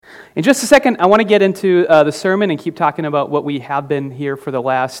In just a second, I want to get into the sermon and keep talking about what we have been here for the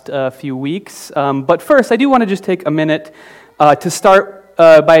last few weeks. But first, I do want to just take a minute to start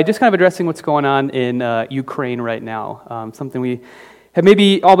by just kind of addressing what's going on in Ukraine right now. Something we have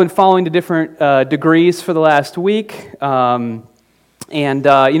maybe all been following to different degrees for the last week. Lots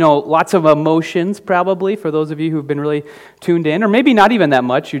of emotions probably for those of you who've been really tuned in, or maybe not even that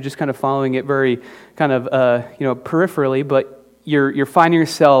much. You're just kind of following it very kind of peripherally, but you're finding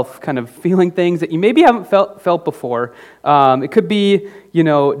yourself kind of feeling things that you maybe haven't felt before. It could be,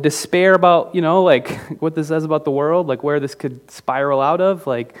 despair about, like what this says about the world, like where this could spiral out of.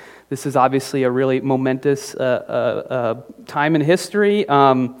 Like this is obviously a really momentous time in history.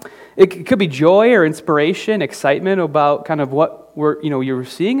 It could be joy or inspiration, excitement about kind of what you're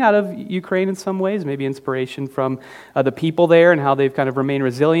seeing out of Ukraine in some ways, maybe inspiration from the people there and how they've kind of remained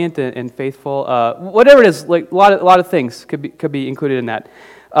resilient and faithful. Whatever it is, like a lot of things could be included in that.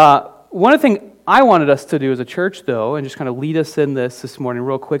 One of the things I wanted us to do as a church, though, and just kind of lead us in this morning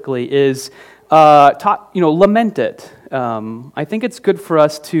real quickly, is lament it. I think it's good for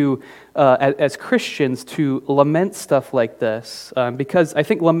us to, as Christians, to lament stuff like this, because I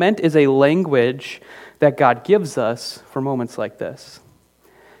think lament is a language that God gives us for moments like this.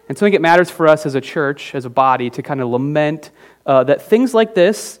 And so I think it matters for us as a church, as a body, to kind of lament that things like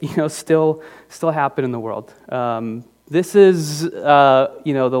this, still happen in the world. This is,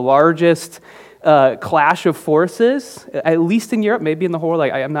 the largest clash of forces, at least in Europe, maybe in the whole,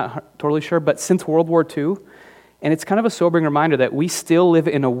 I'm not totally sure, but since World War II. And it's kind of a sobering reminder that we still live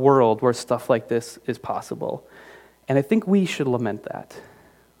in a world where stuff like this is possible. And I think we should lament that.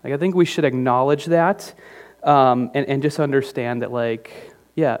 I think we should acknowledge that and just understand that,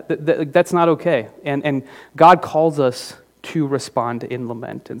 that's not okay. And God calls us to respond in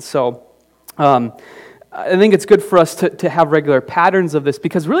lament. And so I think it's good for us to have regular patterns of this,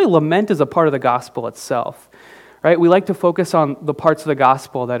 because really lament is a part of the gospel itself. Right? We like to focus on the parts of the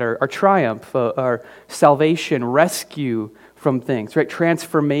gospel that are triumph, our salvation, rescue from things, right?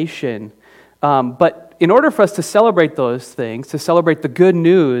 Transformation. But in order for us to celebrate those things, to celebrate the good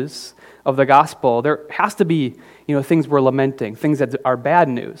news of the gospel, there has to be, things we're lamenting, things that are bad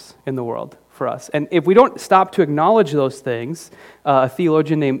news in the world for us. And if we don't stop to acknowledge those things, a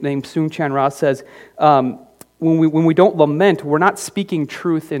theologian named Soong-Chan Rah says, when we don't lament, we're not speaking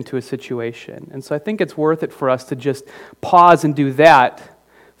truth into a situation. And so I think it's worth it for us to just pause and do that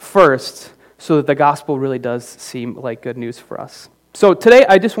first so that the gospel really does seem like good news for us. So today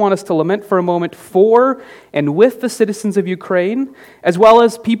I just want us to lament for a moment for and with the citizens of Ukraine, as well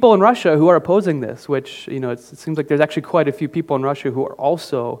as people in Russia who are opposing this, which, it seems like there's actually quite a few people in Russia who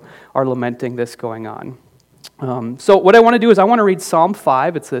are lamenting this going on. So what I want to do is I want to read Psalm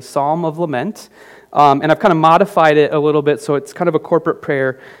 5. It's a psalm of lament. And I've kind of modified it a little bit, so it's kind of a corporate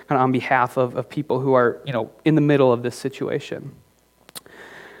prayer kind of on behalf of people who are, in the middle of this situation.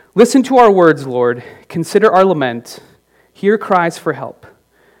 Listen to our words, Lord. Consider our lament. Hear cries for help,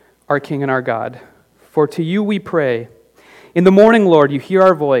 our King and our God. For to you we pray. In the morning, Lord, you hear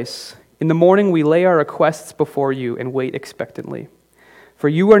our voice. In the morning we lay our requests before you and wait expectantly. For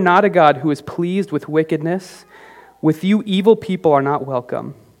you are not a God who is pleased with wickedness. With you evil people are not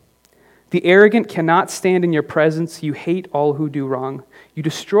welcome. The arrogant cannot stand in your presence. You hate all who do wrong. You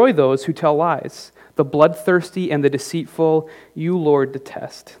destroy those who tell lies. The bloodthirsty and the deceitful, you, Lord,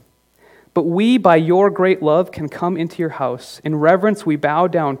 detest. But we, by your great love, can come into your house. In reverence, we bow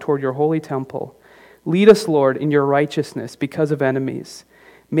down toward your holy temple. Lead us, Lord, in your righteousness because of enemies.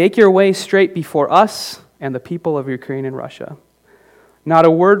 Make your way straight before us and the people of Ukraine and Russia. Not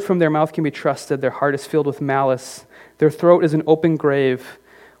a word from their mouth can be trusted. Their heart is filled with malice. Their throat is an open grave.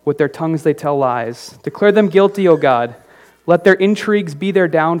 With their tongues they tell lies. Declare them guilty, O God. Let their intrigues be their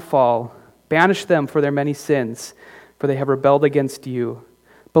downfall. Banish them for their many sins, for they have rebelled against you.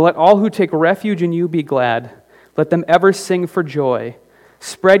 But let all who take refuge in you be glad. Let them ever sing for joy.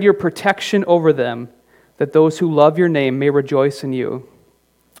 Spread your protection over them, that those who love your name may rejoice in you.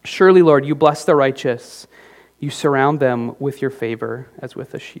 Surely, Lord, you bless the righteous. You surround them with your favor as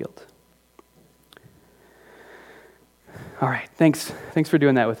with a shield. All right, thanks for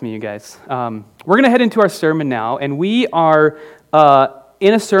doing that with me, you guys. We're going to head into our sermon now, and we are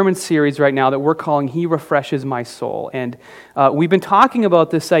in a sermon series right now that we're calling He Refreshes My Soul. And we've been talking about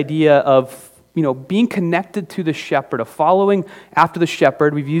this idea of being connected to the shepherd, of following after the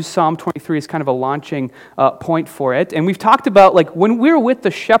shepherd. We've used Psalm 23 as kind of a launching point for it. And we've talked about when we're with the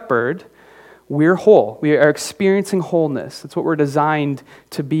shepherd, we're whole. We are experiencing wholeness. That's what we're designed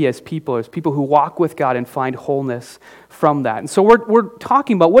to be as people who walk with God and find wholeness from that. And so we're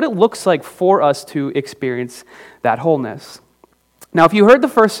talking about what it looks like for us to experience that wholeness. Now, if you heard the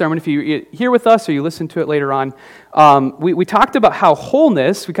first sermon, if you're here with us or you listen to it later on, we talked about how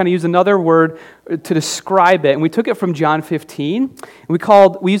wholeness, we kind of used another word to describe it, and we took it from John 15,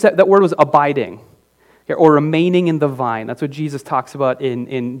 and we used that word was abiding, okay, or remaining in the vine. That's what Jesus talks about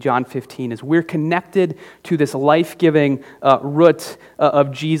in John 15, is we're connected to this life-giving root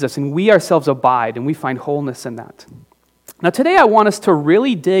of Jesus, and we ourselves abide, and we find wholeness in that. Now, today I want us to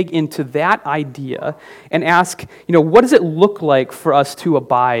really dig into that idea and ask, what does it look like for us to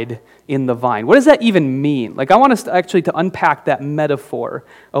abide in the vine? What does that even mean? I want us to unpack that metaphor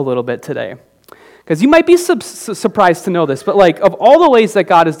a little bit today. Because you might be surprised to know this, but of all the ways that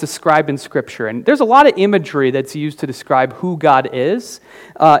God is described in Scripture, and there's a lot of imagery that's used to describe who God is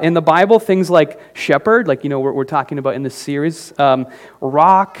in the Bible, things like shepherd, we're talking about in this series,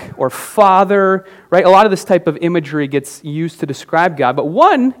 rock or father, right? A lot of this type of imagery gets used to describe God, but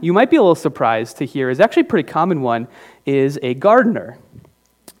one you might be a little surprised to hear is actually a pretty common one, is a gardener,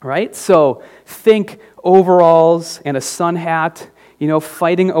 right? So think overalls and a sun hat,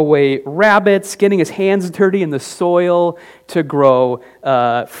 fighting away rabbits, getting his hands dirty in the soil to grow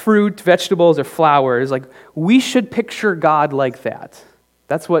fruit, vegetables, or flowers. We should picture God like that.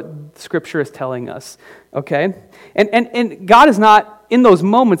 That's what Scripture is telling us, okay? And God is not, in those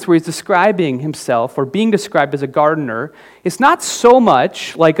moments where he's describing himself or being described as a gardener, it's not so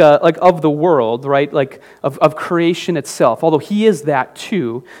much like of the world, right? Of creation itself, although he is that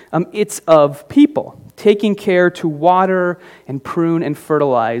too. It's of people, taking care to water and prune and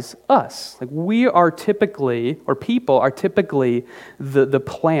fertilize us. We are typically, or people are typically the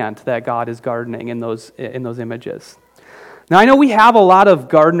plant that God is gardening in those images. Now, I know we have a lot of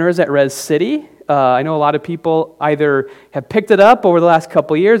gardeners at Res City. I know a lot of people either have picked it up over the last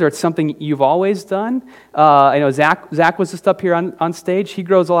couple of years or it's something you've always done. I know Zach was just up here on stage. He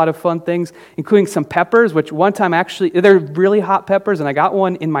grows a lot of fun things, including some peppers, which one time they're really hot peppers, and I got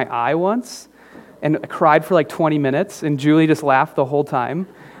one in my eye once and I cried for 20 minutes, and Julie just laughed the whole time.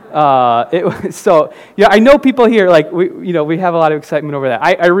 I know people here, we have a lot of excitement over that.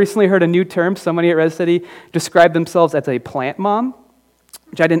 I recently heard a new term. Somebody at Res City described themselves as a plant mom,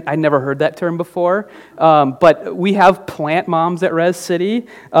 which I'd never heard that term before. But we have plant moms at Res City.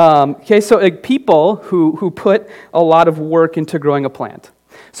 People who put a lot of work into growing a plant.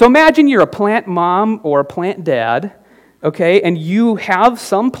 So imagine you're a plant mom or a plant dad, okay, and you have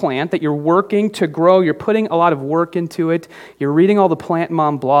some plant that you're working to grow. You're putting a lot of work into it. You're reading all the plant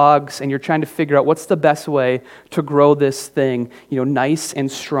mom blogs, and you're trying to figure out what's the best way to grow this thing, nice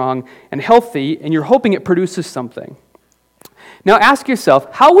and strong and healthy, and you're hoping it produces something. Now ask yourself,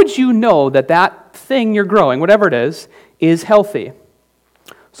 how would you know that thing you're growing, whatever it is healthy?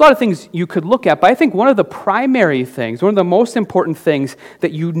 There's a lot of things you could look at, but I think one of the primary things, one of the most important things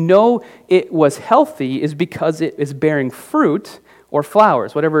that you know it was healthy is because it is bearing fruit or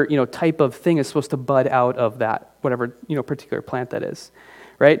flowers, whatever type of thing is supposed to bud out of that, whatever particular plant that is,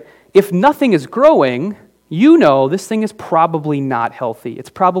 right? If nothing is growing, this thing is probably not healthy. It's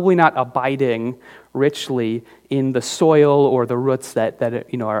probably not abiding richly in the soil or the roots that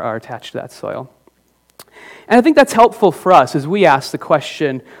are attached to that soil. And I think that's helpful for us as we ask the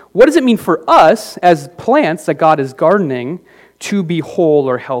question, what does it mean for us as plants that God is gardening to be whole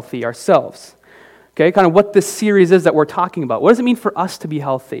or healthy ourselves? Okay, kind of what this series is that we're talking about. What does it mean for us to be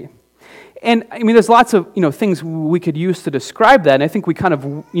healthy? And there's lots of things we could use to describe that, and I think we kind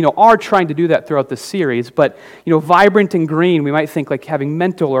of are trying to do that throughout the series. But vibrant and green, we might think having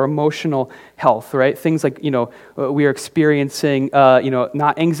mental or emotional health, right? Things like we are experiencing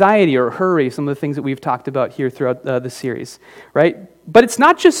not anxiety or hurry, some of the things that we've talked about here throughout the series, right? But it's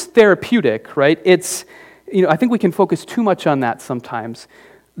not just therapeutic, right? It's I think we can focus too much on that sometimes.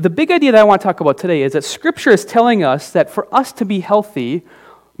 The big idea that I want to talk about today is that Scripture is telling us that for us to be healthy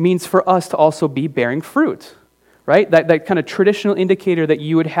means for us to also be bearing fruit, right? That kind of traditional indicator that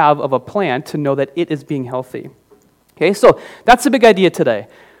you would have of a plant to know that it is being healthy. Okay, so that's the big idea today.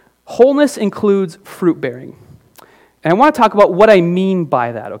 Wholeness includes fruit bearing. And I want to talk about what I mean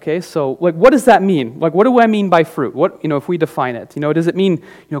by that, okay? So what does that mean? What do I mean by fruit? What, if we define it? Does it mean,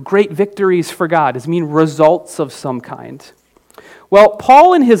 great victories for God? Does it mean results of some kind? Well,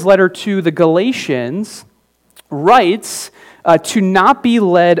 Paul in his letter to the Galatians writes to not be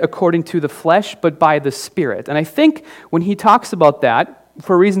led according to the flesh, but by the Spirit. And I think when he talks about that,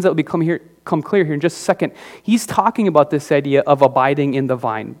 for reasons that will become clear here in just a second, he's talking about this idea of abiding in the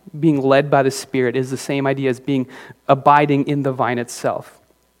vine. Being led by the Spirit is the same idea as abiding in the vine itself.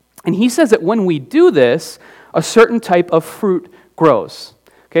 And he says that when we do this, a certain type of fruit grows.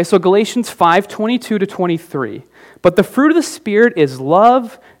 Okay, so Galatians 5:22-23. But the fruit of the Spirit is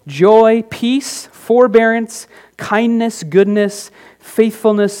love, joy, peace, forbearance, kindness, goodness,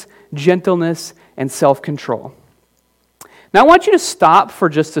 faithfulness, gentleness, and self-control. Now I want you to stop for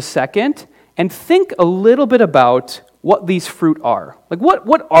just a second and think a little bit about what these fruit are. Like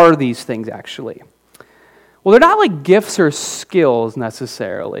what are these things actually? Well, they're not like gifts or skills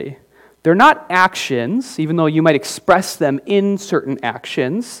necessarily. They're not actions, even though you might express them in certain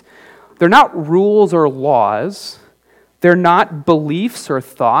actions. They're not rules or laws. They're not beliefs or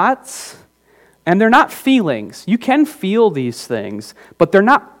thoughts. And they're not feelings. You can feel these things, but they're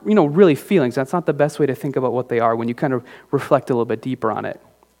not, really feelings. That's not the best way to think about what they are when you kind of reflect a little bit deeper on it.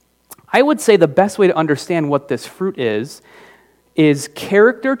 I would say the best way to understand what this fruit is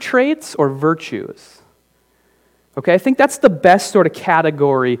character traits or virtues. Okay, I think that's the best sort of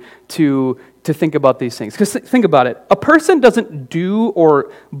category to think about these things. Because think about it. A person doesn't do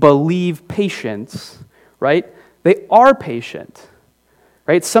or believe patience, right? They are patient,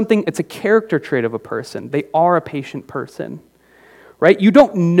 right? It's a character trait of a person. They are a patient person, right? You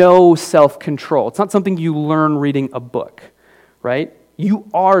don't know self-control. It's not something you learn reading a book, right? You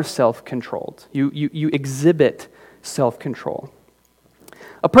are self-controlled. You exhibit self-control.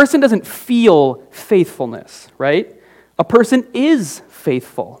 A person doesn't feel faithfulness, right? A person is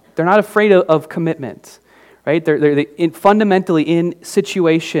faithful. They're not afraid of commitment, right? Fundamentally, in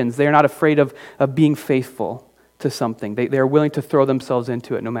situations, they're not afraid of being faithful to something. They're willing to throw themselves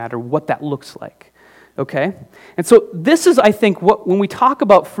into it no matter what that looks like, okay? And so this is, I think, when we talk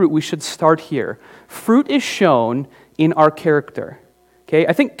about fruit, we should start here. Fruit is shown in our character. Okay,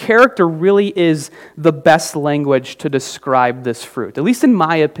 I think character really is the best language to describe this fruit, at least in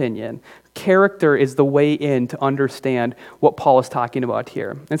my opinion. Character is the way in to understand what Paul is talking about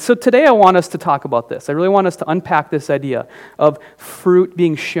here. And so today I want us to talk about this. I really want us to unpack this idea of fruit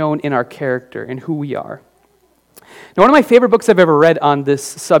being shown in our character and who we are. Now, one of my favorite books I've ever read on this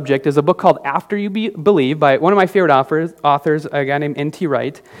subject is a book called After You Believe by one of my favorite authors, a guy named N.T.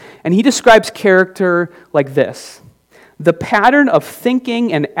 Wright. And he describes character like this: the pattern of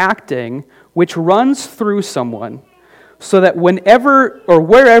thinking and acting which runs through someone so that whenever or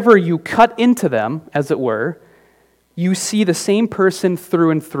wherever you cut into them, as it were, you see the same person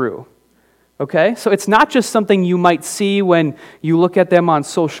through and through. Okay? So it's not just something you might see when you look at them on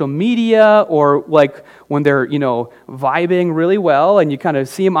social media or like when they're, vibing really well and you kind of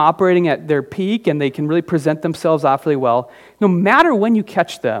see them operating at their peak and they can really present themselves off really well. No matter when you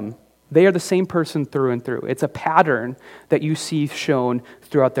catch them, they are the same person through and through. It's a pattern that you see shown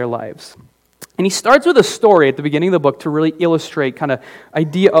throughout their lives. And he starts with a story at the beginning of the book to really illustrate kind of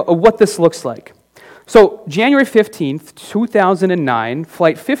idea of what this looks like. So January 15th, 2009,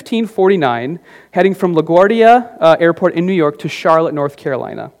 flight 1549, heading from LaGuardia Airport in New York to Charlotte, North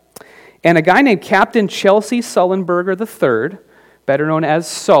Carolina. And a guy named Captain Chelsea Sullenberger III, better known as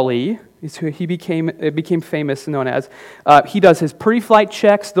Sully, he became famous known as. He does his pre-flight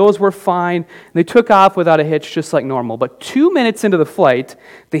checks. Those were fine. They took off without a hitch, just like normal. But 2 minutes into the flight,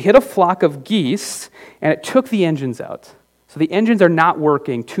 they hit a flock of geese, and it took the engines out. So the engines are not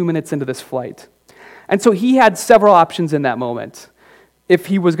working 2 minutes into this flight. And so he had several options in that moment. If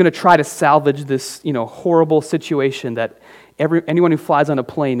he was going to try to salvage this, horrible situation that anyone who flies on a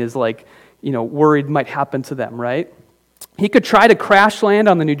plane is like, worried might happen to them, right? He could try to crash land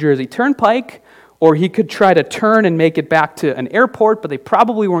on the New Jersey Turnpike, or he could try to turn and make it back to an airport, but they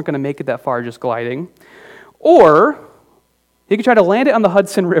probably weren't going to make it that far just gliding. Or he could try to land it on the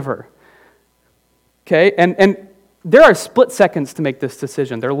Hudson River. Okay, and there are split seconds to make this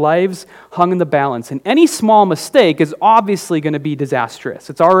decision. Their lives hung in the balance, and any small mistake is obviously going to be disastrous.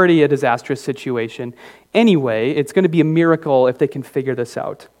 It's already a disastrous situation. Anyway, it's going to be a miracle if they can figure this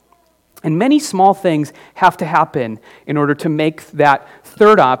out. And many small things have to happen in order to make that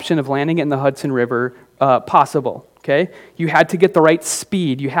third option of landing it in the Hudson River possible, okay? You had to get the right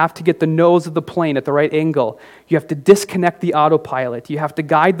speed. You have to get the nose of the plane at the right angle. You have to disconnect the autopilot. You have to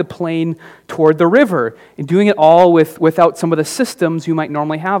guide the plane toward the river, and doing it all without some of the systems you might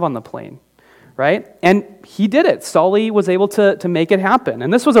normally have on the plane, right? And he did it. Sully was able to make it happen.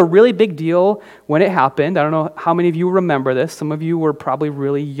 And this was a really big deal when it happened. I don't know how many of you remember this. Some of you were probably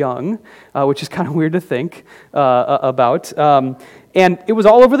really young, which is kind of weird to think about. And it was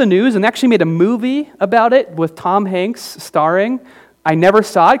all over the news, and they actually made a movie about it with Tom Hanks starring. I never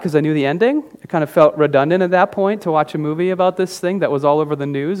saw it because I knew the ending. It kind of felt redundant at that point to watch a movie about this thing that was all over the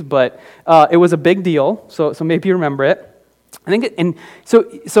news, but it was a big deal, so maybe you remember it. I think,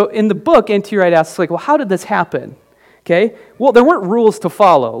 so in the book, N.T. Wright asks, well, how did this happen? Okay, well, there weren't rules to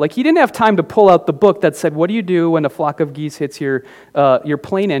follow. Like, he didn't have time to pull out the book that said, what do you do when a flock of geese hits your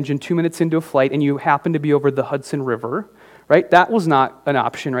plane engine 2 minutes into a flight and you happen to be over the Hudson River, right? That was not an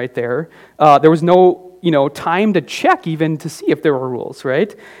option right there. There was no time to check even to see if there were rules,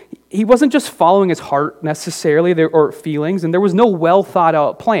 right? He wasn't just following his heart necessarily or feelings, and there was no well thought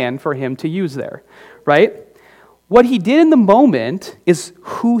out plan for him to use there, right? What he did in the moment is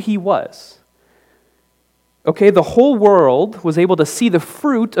who he was. Okay, the whole world was able to see the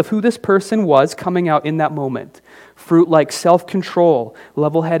fruit of who this person was coming out in that moment. Fruit like self-control,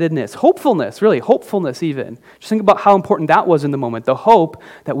 level-headedness, hopefulness even. Just think about how important that was in the moment, the hope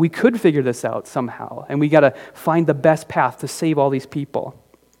that we could figure this out somehow, and we got to find the best path to save all these people.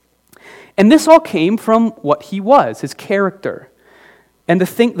 And this all came from what he was, his character. And the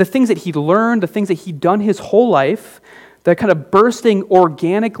things that he'd learned, the things that he'd done his whole life, that kind of bursting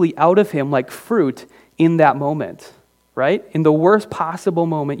organically out of him like fruit in that moment, right? In the worst possible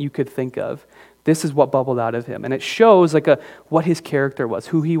moment you could think of, this is what bubbled out of him. And it shows what his character was,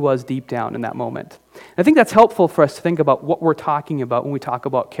 who he was deep down in that moment. And I think that's helpful for us to think about what we're talking about when we talk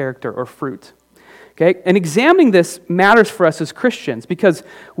about character or fruit. Okay? And examining this matters for us as Christians because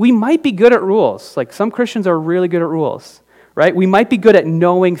we might be good at rules. Like some Christians are really good at rules. Right? We might be good at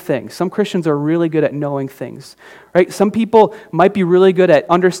knowing things. Some Christians are really good at knowing things. Right? Some people might be really good at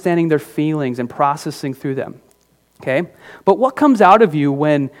understanding their feelings and processing through them. Okay? But what comes out of you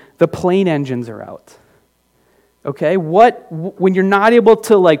when the plane engines are out? Okay? When you're not able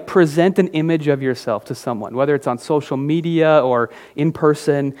to present an image of yourself to someone, whether it's on social media or in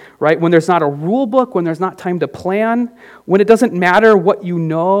person, right? When there's not a rule book, when there's not time to plan, when it doesn't matter what you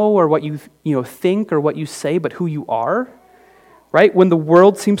know or what you think or what you say, but who you are. Right? When the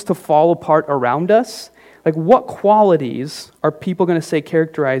world seems to fall apart around us, what qualities are people going to say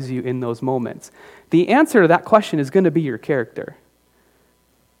characterize you in those moments? The answer to that question is going to be your character.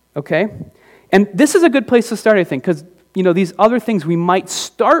 Okay? And this is a good place to start, I think, because, these other things we might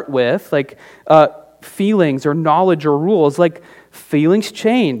start with, feelings or knowledge or rules, feelings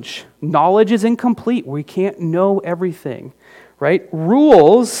change. Knowledge is incomplete. We can't know everything, right?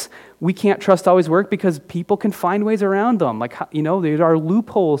 Rules, we can't trust always work because people can find ways around them. There are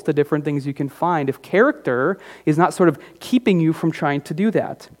loopholes to different things you can find if character is not sort of keeping you from trying to do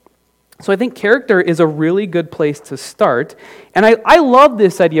that. So I think character is a really good place to start. And I love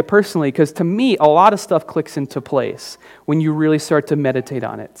this idea personally because to me, a lot of stuff clicks into place when you really start to meditate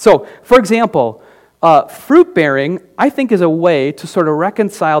on it. So, for example, fruit bearing, I think, is a way to sort of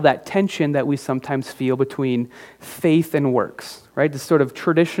reconcile that tension that we sometimes feel between faith and works, right? This sort of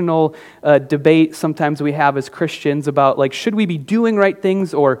traditional debate sometimes we have as Christians about, should we be doing right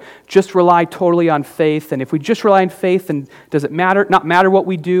things or just rely totally on faith? And if we just rely on faith, then does it not matter what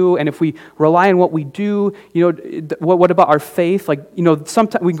we do? And if we rely on what we do, what about our faith?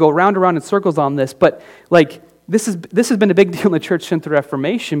 Sometimes we can go round and round in circles on this, but, this has been a big deal in the church since the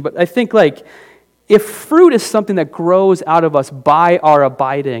Reformation, but I think, if fruit is something that grows out of us by our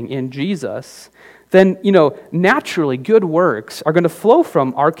abiding in Jesus, then, naturally good works are going to flow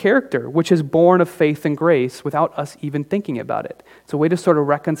from our character, which is born of faith and grace without us even thinking about it. It's a way to sort of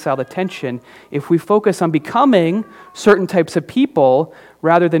reconcile the tension if we focus on becoming certain types of people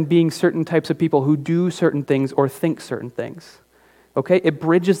rather than being certain types of people who do certain things or think certain things. Okay? It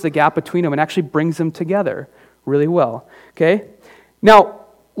bridges the gap between them and actually brings them together really well. Okay? Now,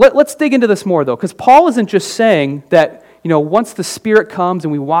 let's dig into this more, though, because Paul isn't just saying that, once the Spirit comes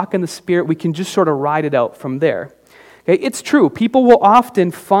and we walk in the Spirit, we can just sort of ride it out from there. Okay? It's true. People will often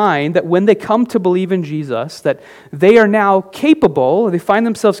find that when they come to believe in Jesus, that they are now capable, they find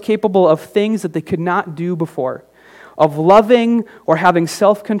themselves capable of things that they could not do before, of loving or having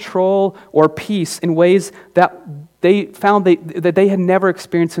self-control or peace in ways that they found that they had never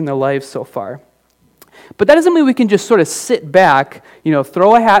experienced in their lives so far. But that doesn't mean we can just sort of sit back,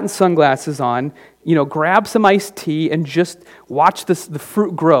 throw a hat and sunglasses on, grab some iced tea and just watch the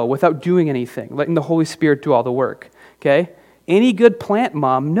fruit grow without doing anything, letting the Holy Spirit do all the work, okay? Any good plant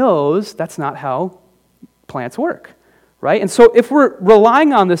mom knows that's not how plants work, right? And so if we're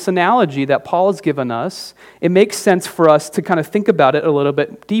relying on this analogy that Paul has given us, it makes sense for us to kind of think about it a little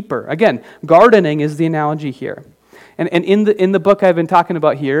bit deeper. Again, gardening is the analogy here. And in the book I've been talking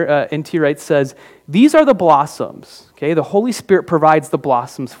about here, N.T. Wright says, these are the blossoms, okay? The Holy Spirit provides the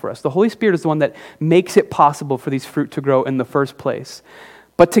blossoms for us. The Holy Spirit is the one that makes it possible for these fruit to grow in the first place.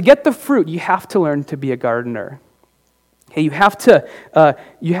 But to get the fruit, you have to learn to be a gardener. Okay, you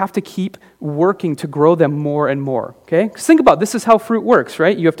have to keep working to grow them more and more. Okay, because think about it, this is how fruit works,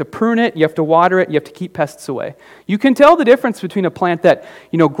 right? You have to prune it, you have to water it, you have to keep pests away. You can tell the difference between a plant that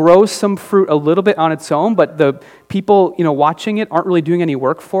grows some fruit a little bit on its own, but the people watching it aren't really doing any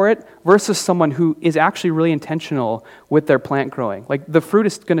work for it, versus someone who is actually really intentional with their plant growing. The fruit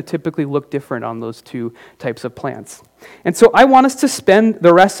is going to typically look different on those two types of plants. And so I want us to spend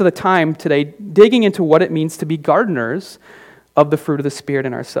the rest of the time today digging into what it means to be gardeners of the fruit of the Spirit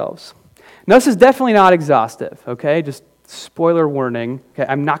in ourselves. Now, this is definitely not exhaustive, okay? Just spoiler warning. Okay,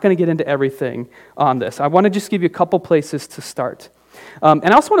 I'm not going to get into everything on this. I want to just give you a couple places to start. And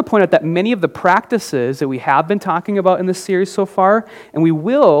I also want to point out that many of the practices that we have been talking about in this series so far, and we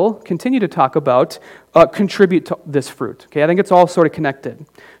will continue to talk about, contribute to this fruit. Okay, I think it's all sort of connected.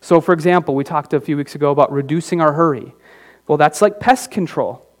 So, for example, we talked a few weeks ago about reducing our hurry. Well, that's like pest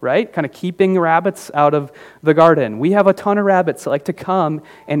control, right? Kind of keeping rabbits out of the garden. We have a ton of rabbits that like to come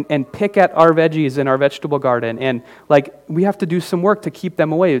and pick at our veggies in our vegetable garden, and like we have to do some work to keep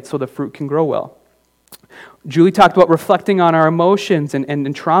them away so the fruit can grow well. Julie talked about reflecting on our emotions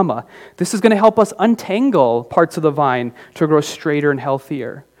and trauma. This is going to help us untangle parts of the vine to grow straighter and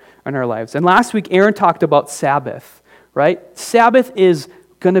healthier in our lives. And last week, Aaron talked about Sabbath, right? Sabbath is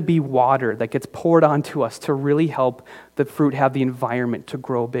going to be water that gets poured onto us to really help the fruit have the environment to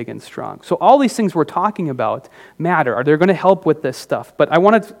grow big and strong. So all these things we're talking about matter. They're going to help with this stuff. But I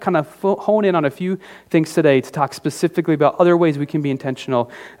want to kind of hone in on a few things today to talk specifically about other ways we can be intentional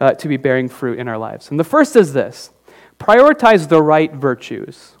to be bearing fruit in our lives. And the first is this: prioritize the right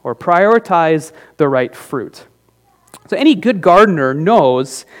virtues, or prioritize the right fruit. So any good gardener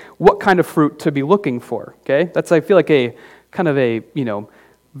knows what kind of fruit to be looking for, okay? That's, I feel like, a kind of a,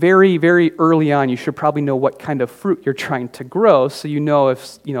 very, very early on, you should probably know what kind of fruit you're trying to grow, so you know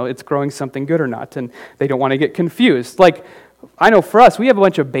if it's growing something good or not, and they don't want to get confused. Like, I know for us, we have a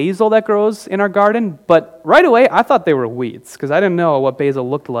bunch of basil that grows in our garden, but right away, I thought they were weeds, because I didn't know what basil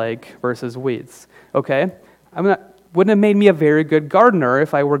looked like versus weeds, okay? Wouldn't have made me a very good gardener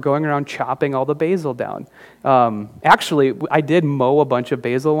if I were going around chopping all the basil down. Actually, I did mow a bunch of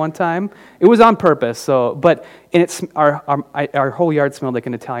basil one time. It was on purpose, but our whole yard smelled like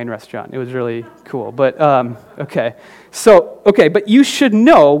an Italian restaurant. It was really cool. But but you should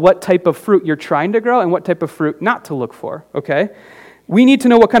know what type of fruit you're trying to grow and what type of fruit not to look for. Okay, we need to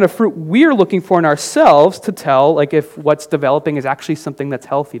know what kind of fruit we're looking for in ourselves to tell, like, if what's developing is actually something that's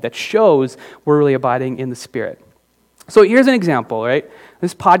healthy, that shows we're really abiding in the Spirit. So here's an example, right?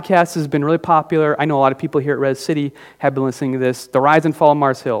 This podcast has been really popular. I know a lot of people here at Res City have been listening to this, the Rise and Fall of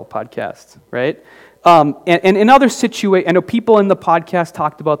Mars Hill podcast, right? And in other situations, I know people in the podcast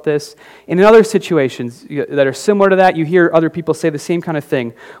talked about this, and in other situations that are similar to that, you hear other people say the same kind of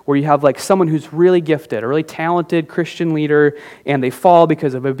thing, where you have like someone who's really gifted, a really talented Christian leader, and they fall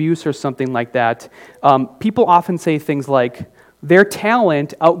because of abuse or something like that. People often say things like, their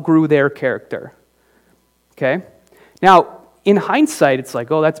talent outgrew their character, okay? Now, in hindsight, it's like,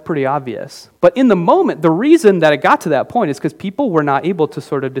 oh, that's pretty obvious. But in the moment, the reason that it got to that point is because people were not able to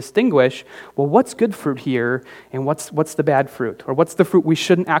sort of distinguish, well, what's good fruit here and what's the bad fruit? Or what's the fruit we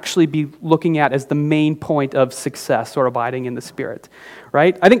shouldn't actually be looking at as the main point of success or abiding in the Spirit,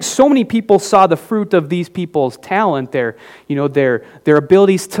 right? I think so many people saw the fruit of these people's talent, their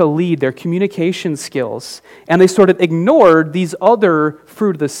abilities to lead, their communication skills, and they sort of ignored these other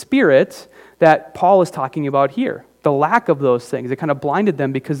fruit of the Spirit that Paul is talking about here. The lack of those things. It kind of blinded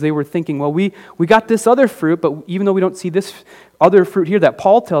them because they were thinking, well, we got this other fruit, but even though we don't see this other fruit here that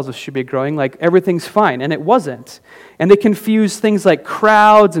Paul tells us should be growing, like everything's fine, and it wasn't. And they confused things like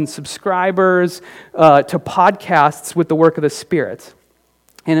crowds and subscribers to podcasts with the work of the Spirit.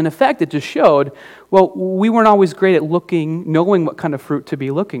 And in effect, it just showed, well, we weren't always great at knowing what kind of fruit to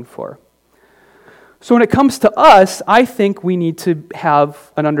be looking for. So when it comes to us, I think we need to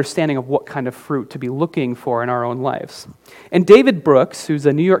have an understanding of what kind of fruit to be looking for in our own lives. And David Brooks, who's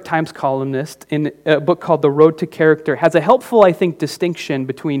a New York Times columnist, in a book called The Road to Character, has a helpful, I think, distinction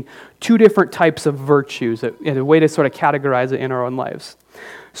between two different types of virtues, a way to sort of categorize it in our own lives.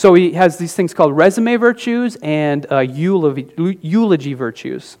 So he has these things called resume virtues and eulogy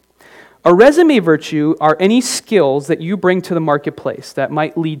virtues. A resume virtue are any skills that you bring to the marketplace that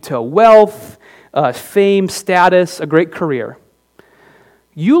might lead to wealth, fame, status, a great career.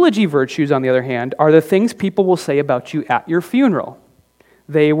 Eulogy virtues, on the other hand, are the things people will say about you at your funeral.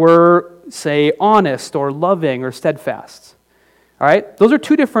 They were, say, honest or loving or steadfast. All right? Those are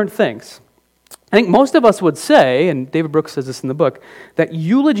two different things. I think most of us would say, and David Brooks says this in the book, that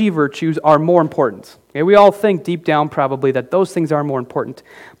eulogy virtues are more important. Okay? We all think deep down probably that those things are more important.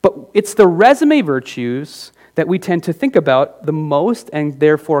 But it's the resume virtues that we tend to think about the most and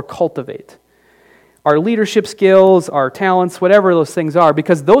therefore cultivate. Our leadership skills, our talents, whatever those things are,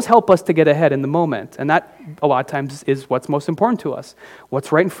 because those help us to get ahead in the moment. And that, a lot of times, is what's most important to us.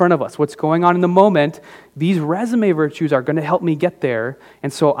 What's right in front of us, what's going on in the moment. These resume virtues are going to help me get there,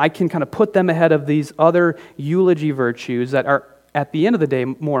 and so I can kind of put them ahead of these other eulogy virtues that are, at the end of the day,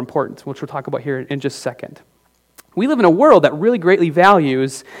 more important, which we'll talk about here in just a second. We live in a world that really greatly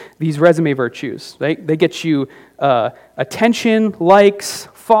values these resume virtues, right? They get you attention, likes,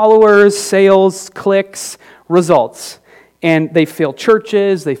 followers, sales, clicks, results. And they fill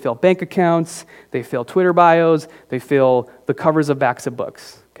churches, they fill bank accounts, they fill Twitter bios, they fill the covers of backs of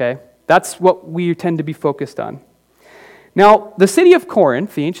books, okay? That's what we tend to be focused on. Now, the city of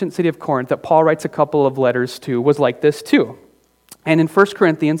Corinth, the ancient city of Corinth that Paul writes a couple of letters to, was like this too. And in 1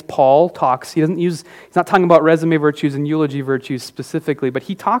 Corinthians, Paul talks, he's not talking about resume virtues and eulogy virtues specifically, but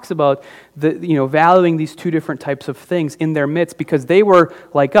he talks about valuing these two different types of things in their midst because they were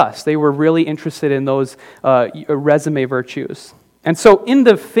like us. They were really interested in those resume virtues. And so and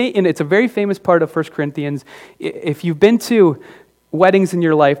it's a very famous part of 1 Corinthians. If you've been to weddings in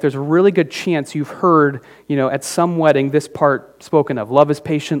your life, there's a really good chance you've heard, at some wedding, this part spoken of. Love is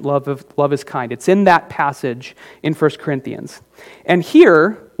patient, love is kind. It's in that passage in 1 Corinthians. And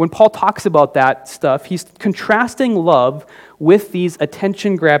here, when Paul talks about that stuff, he's contrasting love with these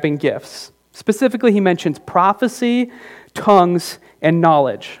attention-grabbing gifts. Specifically, he mentions prophecy, tongues, and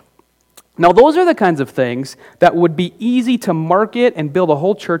knowledge. Now, those are the kinds of things that would be easy to market and build a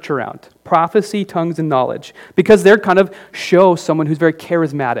whole church around. Prophecy, tongues, and knowledge. Because they're kind of show someone who's very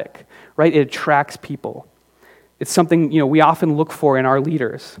charismatic, right? It attracts people. It's something, we often look for in our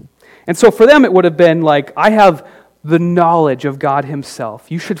leaders. And so for them, it would have been like, I have the knowledge of God himself.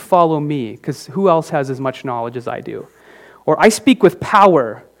 You should follow me, because who else has as much knowledge as I do? Or I speak with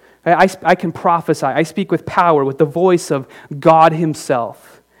power. I can prophesy. I speak with power, with the voice of God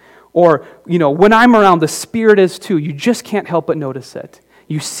himself. Or, when I'm around, the Spirit is too. You just can't help but notice it.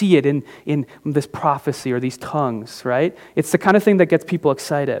 You see it in this prophecy or these tongues, right? It's the kind of thing that gets people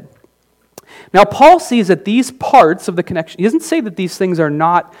excited. Now, Paul sees that these parts of the connection, he doesn't say that these things are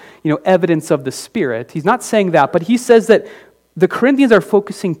not, evidence of the Spirit. He's not saying that, but he says that the Corinthians are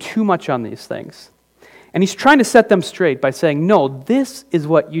focusing too much on these things. And he's trying to set them straight by saying, no, this is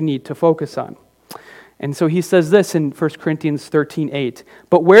what you need to focus on. And so he says this in 1 Corinthians 13:8,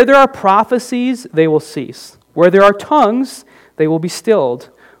 but where there are prophecies, they will cease. Where there are tongues, they will be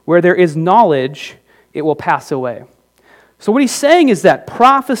stilled. Where there is knowledge, it will pass away. So what he's saying is that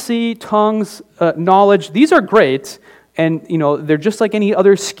prophecy, tongues, knowledge, these are great, and they're just like any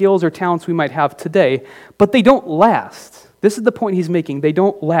other skills or talents we might have today, but they don't last. This is the point he's making. They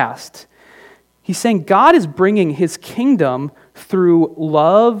don't last. He's saying God is bringing his kingdom through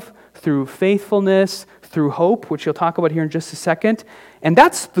love, through faithfulness, through hope, which he'll talk about here in just a second. And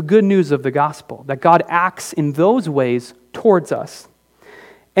that's the good news of the gospel, that God acts in those ways towards us.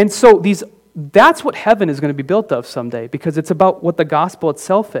 And so that's what heaven is going to be built of someday, because it's about what the gospel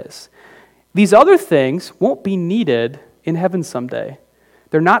itself is. These other things won't be needed in heaven someday.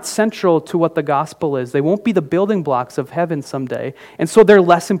 They're not central to what the gospel is. They won't be the building blocks of heaven someday. And so they're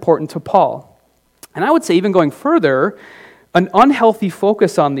less important to Paul. And I would say, even going further, an unhealthy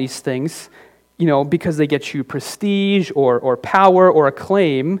focus on these things, because they get you prestige or power or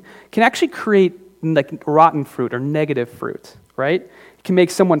acclaim, can actually create like rotten fruit or negative fruit, right? It can make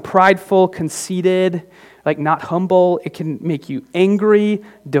someone prideful, conceited, like not humble. It can make you angry,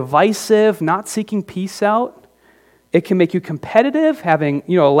 divisive, not seeking peace out. It can make you competitive, having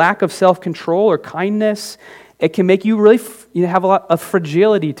a lack of self-control or kindness. It can make you really have a lot of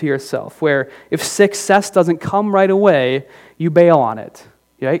fragility to yourself, where if success doesn't come right away, you bail on it,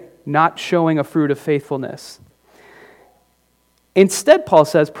 right? Not showing a fruit of faithfulness. Instead, Paul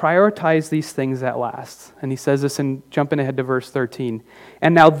says, prioritize these things that last. And he says this jumping ahead to verse 13.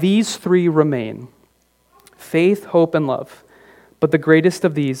 And now these three remain: faith, hope, and love. But the greatest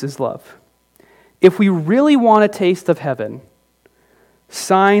of these is love. If we really want a taste of heaven,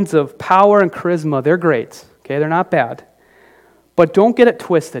 signs of power and charisma, they're great. Okay, they're not bad. But don't get it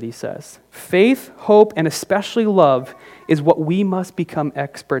twisted, he says. Faith, hope, and especially love is what we must become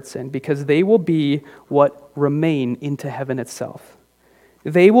experts in, because they will be what remain into heaven itself.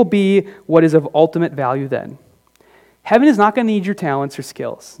 They will be what is of ultimate value then. Heaven is not going to need your talents or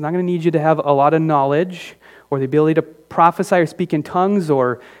skills. It's not going to need you to have a lot of knowledge or the ability to prophesy or speak in tongues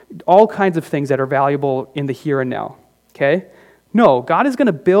or all kinds of things that are valuable in the here and now. Okay? No, God is going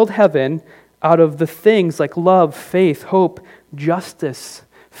to build heaven out of the things like love, faith, hope, justice,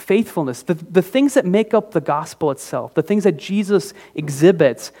 faithfulness, the things that make up the gospel itself, the things that Jesus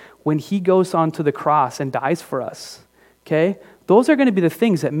exhibits when he goes onto the cross and dies for us. Okay? Those are going to be the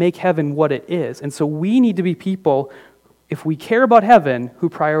things that make heaven what it is. And so we need to be people, if we care about heaven, who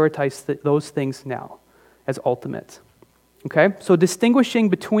prioritize those things now as ultimate. Okay? So distinguishing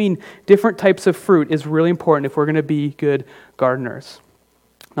between different types of fruit is really important if we're going to be good gardeners.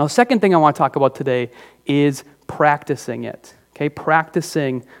 Now, the second thing I want to talk about today is practicing it. Okay?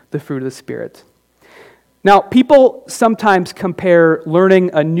 Practicing the fruit of the Spirit. Now, people sometimes compare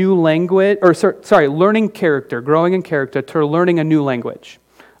learning a new language, learning character, growing in character, to learning a new language.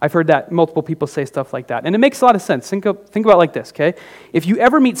 I've heard that multiple people say stuff like that. And it makes a lot of sense. Think about it like this, okay? If you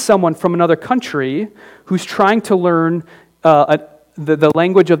ever meet someone from another country who's trying to learn the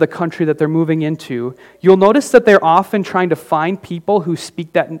language of the country that they're moving into, you'll notice that they're often trying to find people who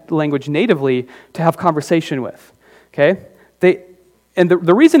speak that language natively to have conversation with, okay? And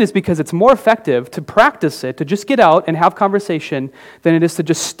the reason is because it's more effective to practice it, to just get out and have conversation, than it is to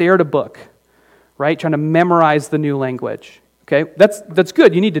just stare at a book, right? Trying to memorize the new language, okay? That's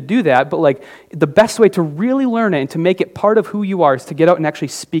good. You need to do that, but like the best way to really learn it and to make it part of who you are is to get out and actually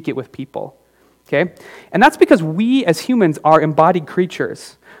speak it with people, okay? And that's because we as humans are embodied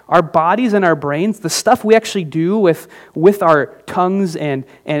creatures. Our bodies and our brains, the stuff we actually do with our tongues and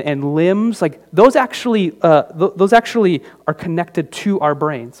limbs, like those actually are connected to our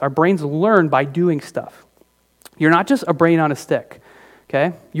brains. Our brains learn by doing stuff. You're not just a brain on a stick,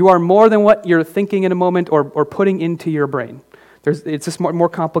 okay? You are more than what you're thinking in a moment or putting into your brain. It's just more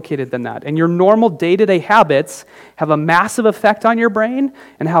complicated than that. And your normal day-to-day habits have a massive effect on your brain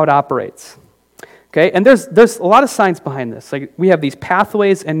and how it operates. Okay, and there's a lot of science behind this. Like we have these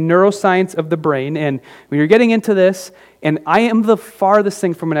pathways and neuroscience of the brain, and when you're getting into this, and I am the farthest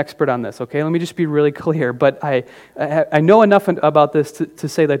thing from an expert on this, okay? Let me just be really clear, but I know enough about this to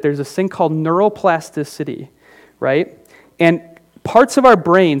say that there's this thing called neuroplasticity, right? And parts of our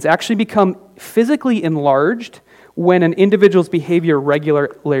brains actually become physically enlarged when an individual's behavior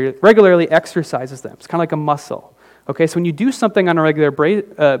regularly exercises them. It's kind of like a muscle. Okay, so when you do something on a regular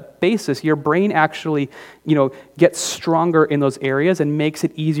basis, your brain actually, gets stronger in those areas and makes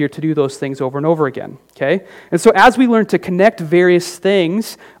it easier to do those things over and over again. Okay, and so as we learn to connect various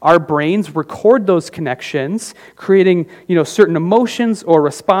things, our brains record those connections, creating, certain emotions or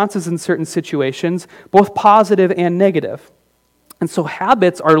responses in certain situations, both positive and negative. And so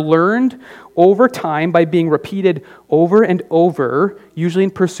habits are learned over time by being repeated over and over, usually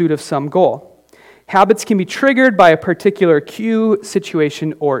in pursuit of some goal. Habits can be triggered by a particular cue,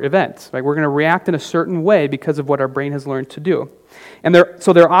 situation, or event. Like we're going to react in a certain way because of what our brain has learned to do. And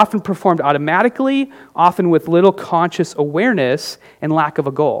they're often performed automatically, often with little conscious awareness and lack of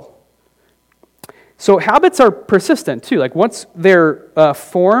a goal. So habits are persistent too. Like once they're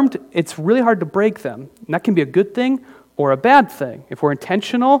formed, it's really hard to break them. And that can be a good thing or a bad thing. If we're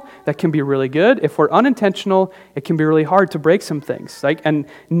intentional, that can be really good. If we're unintentional, it can be really hard to break some things. And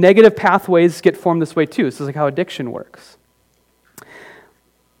negative pathways get formed this way too. This is like how addiction works.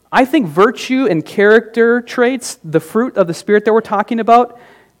 I think virtue and character traits, the fruit of the Spirit that we're talking about,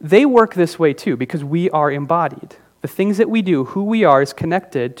 they work this way too because we are embodied. The things that we do, who we are, is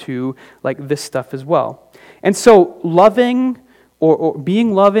connected to like this stuff as well. And so loving or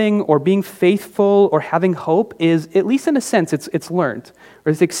being faithful or having hope is, at least in a sense, it's learned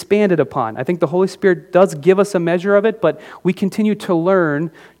or it's expanded upon. I think the Holy Spirit does give us a measure of it, but we continue to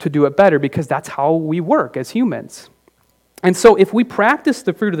learn to do it better because that's how we work as humans. And so if we practice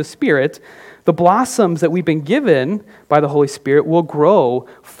the fruit of the Spirit, the blossoms that we've been given by the Holy Spirit will grow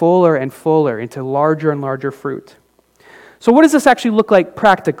fuller and fuller into larger and larger fruit. So what does this actually look like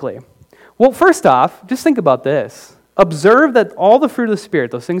practically? Well, first off, just think about this. Observe that all the fruit of the Spirit,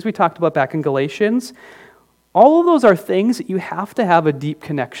 those things we talked about back in Galatians, all of those are things that you have to have a deep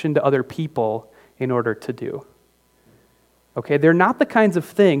connection to other people in order to do. Okay, they're not the kinds of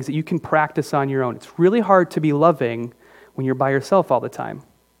things that you can practice on your own. It's really hard to be loving when you're by yourself all the time.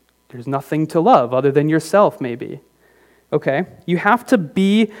 There's nothing to love other than yourself, maybe. Okay, you have to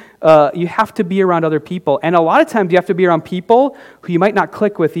be around other people, and a lot of times you have to be around people who you might not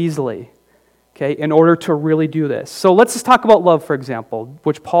click with easily. Okay, in order to really do this. So let's just talk about love, for example,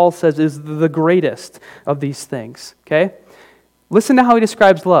 which Paul says is the greatest of these things. Okay, listen to how he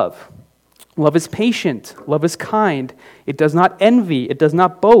describes love. Love is patient. Love is kind. It does not envy. It does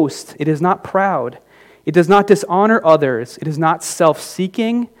not boast. It is not proud. It does not dishonor others. It is not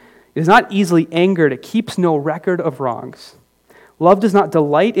self-seeking. It is not easily angered. It keeps no record of wrongs. Love does not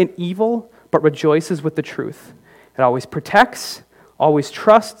delight in evil, but rejoices with the truth. It always protects, always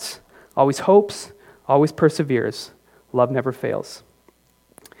trusts, always hopes, always perseveres. Love never fails.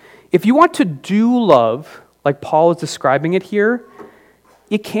 If you want to do love, like Paul is describing it here,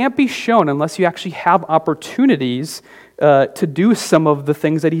 it can't be shown unless you actually have opportunities to do some of the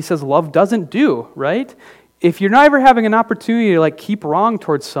things that he says love doesn't do, right? If you're not ever having an opportunity to keep wrong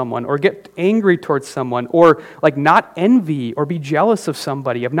towards someone or get angry towards someone or not envy or be jealous of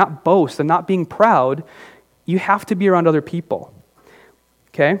somebody, of not boast and not being proud, you have to be around other people,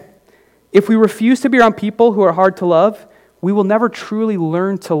 okay? If we refuse to be around people who are hard to love, we will never truly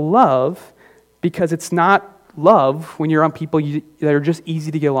learn to love because it's not love when you're on people that are just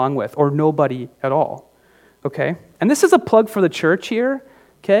easy to get along with or nobody at all, okay? And this is a plug for the church here,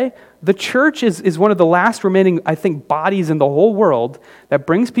 okay? The church is one of the last remaining, I think, bodies in the whole world that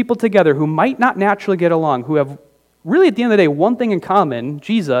brings people together who might not naturally get along, who have really, at the end of the day, one thing in common,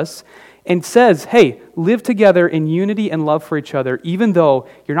 Jesus, and says, hey, live together in unity and love for each other, even though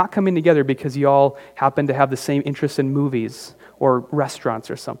you're not coming together because you all happen to have the same interest in movies or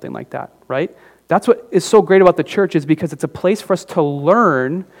restaurants or something like that, right? That's what is so great about the church, is because it's a place for us to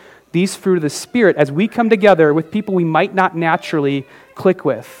learn these fruit of the Spirit as we come together with people we might not naturally click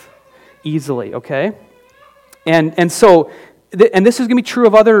with easily, okay? And so, and this is going to be true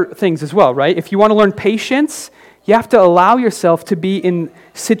of other things as well, right? If you want to learn patience, you have to allow yourself to be in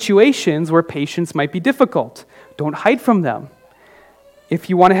situations where patience might be difficult. Don't hide from them. If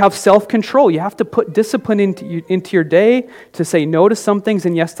you want to have self-control, you have to put discipline into your day to say no to some things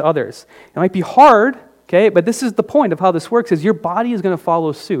and yes to others. It might be hard, okay, but this is the point of how this works, is your body is going to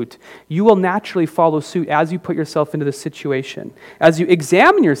follow suit. You will naturally follow suit as you put yourself into the situation. As you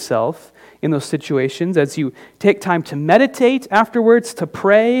examine yourself in those situations, as you take time to meditate afterwards, to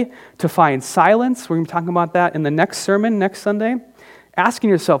pray, to find silence. We're going to be talking about that in the next sermon next Sunday. Asking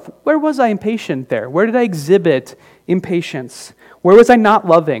yourself, where was I impatient there? Where did I exhibit impatience? Where was I not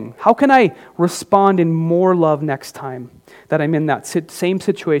loving? How can I respond in more love next time that I'm in that same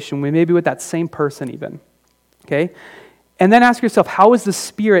situation, maybe with that same person even? Okay? And then ask yourself, how is the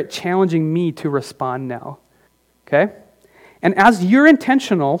Spirit challenging me to respond now? Okay? And as you're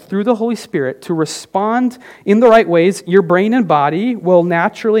intentional through the Holy Spirit to respond in the right ways, your brain and body will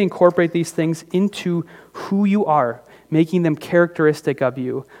naturally incorporate these things into who you are, making them characteristic of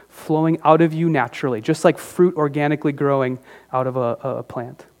you, flowing out of you naturally, just like fruit organically growing out of a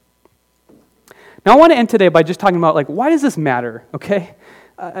plant. Now I want to end today by just talking about, like, why does this matter, okay?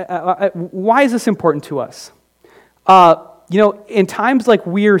 Why is this important to us? In times like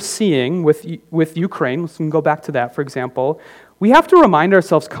we're seeing with Ukraine, let's go back to that, for example, we have to remind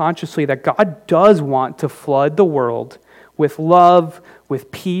ourselves consciously that God does want to flood the world with love, with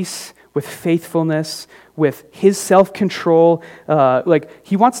peace, with faithfulness, with His self-control.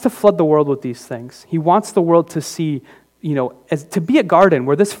 He wants to flood the world with these things. He wants the world to see, as to be a garden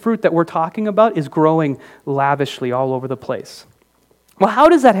where this fruit that we're talking about is growing lavishly all over the place. Well, how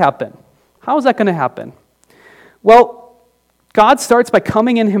does that happen? How is that going to happen? Well, God starts by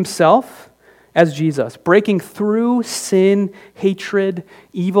coming in Himself as Jesus, breaking through sin, hatred,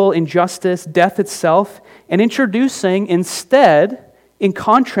 evil, injustice, death itself, and introducing instead, in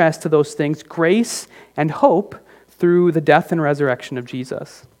contrast to those things, grace and hope through the death and resurrection of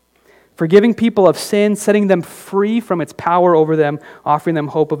Jesus. Forgiving people of sin, setting them free from its power over them, offering them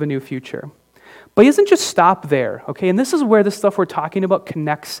hope of a new future. But He doesn't just stop there, okay? And this is where the stuff we're talking about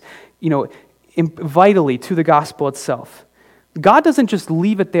connects, vitally to the gospel itself. God doesn't just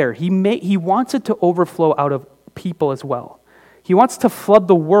leave it there. He wants it to overflow out of people as well. He wants to flood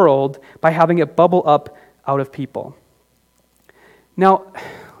the world by having it bubble up out of people. Now,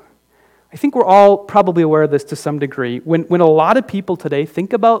 I think we're all probably aware of this to some degree. When a lot of people today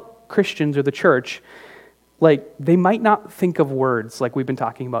think about Christians or the church, like, they might not think of words like we've been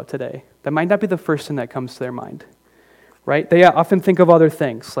talking about today. That might not be the first thing that comes to their mind. Right? They often think of other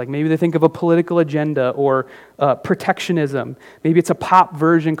things, like maybe they think of a political agenda or protectionism. Maybe it's a pop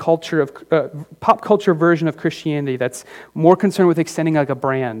culture version of Christianity that's more concerned with extending like a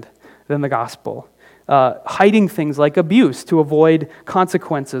brand than the gospel. Hiding things like abuse to avoid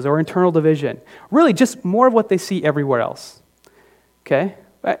consequences or internal division. Really, just more of what they see everywhere else. Okay?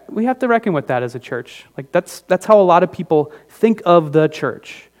 We have to reckon with that as a church. Like that's how a lot of people think of the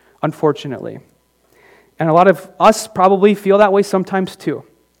church, unfortunately. And a lot of us probably feel that way sometimes too.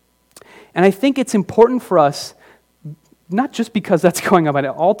 And I think it's important for us, not just because that's going on at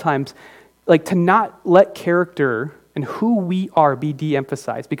all times, like to not let character and who we are be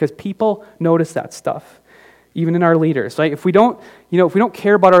de-emphasized, because people notice that stuff, even in our leaders. Right? If we don't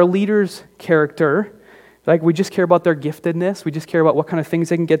care about our leaders' character, like we just care about their giftedness, we just care about what kind of things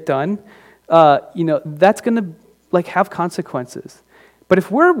they can get done, that's going to like have consequences. But if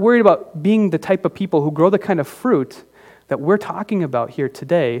we're worried about being the type of people who grow the kind of fruit that we're talking about here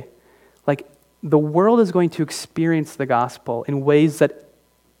today, like the world is going to experience the gospel in ways that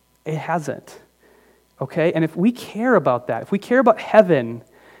it hasn't. Okay? And if we care about that, if we care about heaven,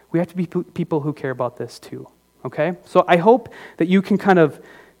 we have to be people who care about this too. Okay? So I hope that you can kind of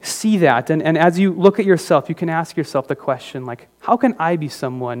see that. And as you look at yourself, you can ask yourself the question, like, how can I be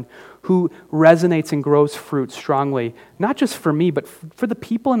someone who resonates and grows fruit strongly, not just for me, but for the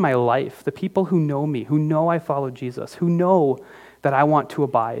people in my life, the people who know me, who know I follow Jesus, who know that I want to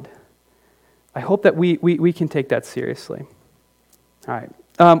abide? I hope that we can take that seriously. All right.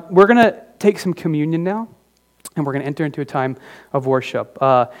 We're going to take some communion now, and we're going to enter into a time of worship.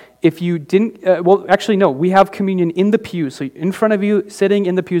 If you didn't, no, we have communion in the pews. So in front of you, sitting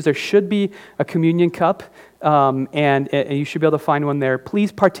in the pews, there should be a communion cup, and you should be able to find one there.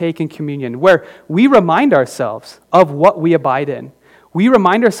 Please partake in communion, where we remind ourselves of what we abide in. We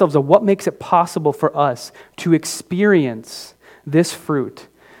remind ourselves of what makes it possible for us to experience this fruit.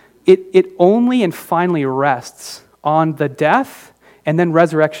 It only and finally rests on the death and then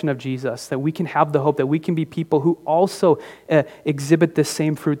resurrection of Jesus, that we can have the hope that we can be people who also exhibit the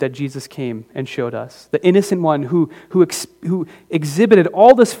same fruit that Jesus came and showed us. The innocent one who exhibited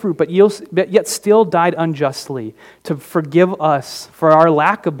all this fruit, but yet still died unjustly to forgive us for our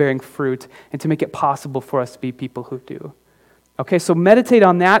lack of bearing fruit and to make it possible for us to be people who do. Okay, so meditate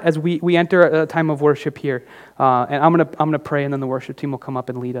on that as we enter a time of worship here. And I'm gonna pray, and then the worship team will come up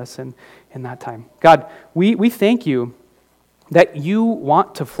and lead us in that time. God, we thank you that you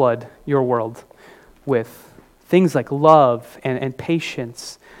want to flood your world with things like love and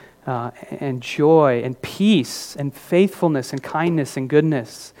patience and joy and peace and faithfulness and kindness and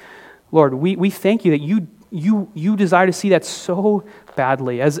goodness. Lord, we thank you that you desire to see that so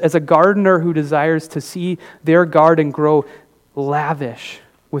badly. As a gardener who desires to see their garden grow lavish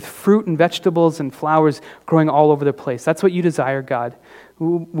with fruit and vegetables and flowers growing all over the place. That's what you desire, God.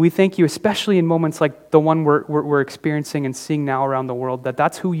 We thank you, especially in moments like the one we're experiencing and seeing now around the world,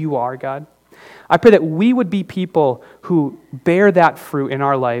 that's who you are, God. I pray that we would be people who bear that fruit in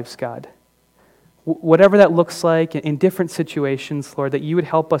our lives, God. Whatever that looks like in different situations, Lord, that you would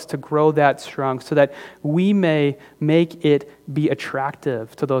help us to grow that strong so that we may make it be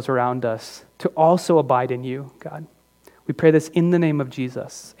attractive to those around us to also abide in you, God. We pray this in the name of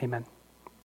Jesus. Amen.